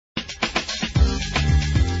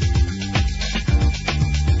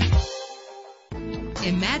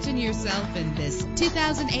Imagine yourself in this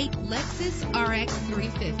 2008 Lexus RX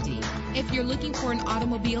 350. If you're looking for an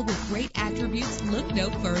automobile with great attributes, look no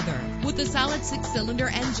further. With a solid 6-cylinder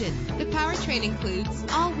engine, the powertrain includes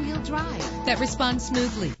all-wheel drive that responds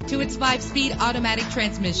smoothly to its 5-speed automatic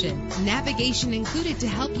transmission. Navigation included to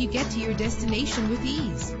help you get to your destination with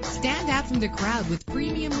ease. Stand out from the crowd with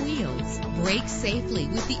premium wheels. Brake safely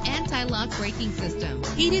with the anti-lock braking system.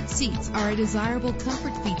 Heated seats are a desirable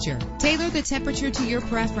comfort feature. Tailor the temperature to your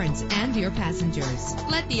preference and your passengers.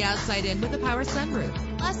 Let the outside in with a power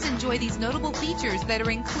sunroof. Plus, enjoy these notable features that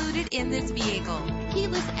are included in this vehicle: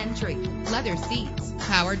 keyless entry, leather seats,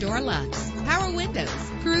 power door locks, power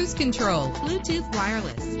windows, cruise control, Bluetooth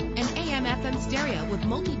wireless, an AM/FM stereo with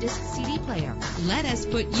multi-disc CD player. Let us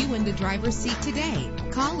put you in the driver's seat today.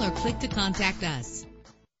 Call or click to contact us.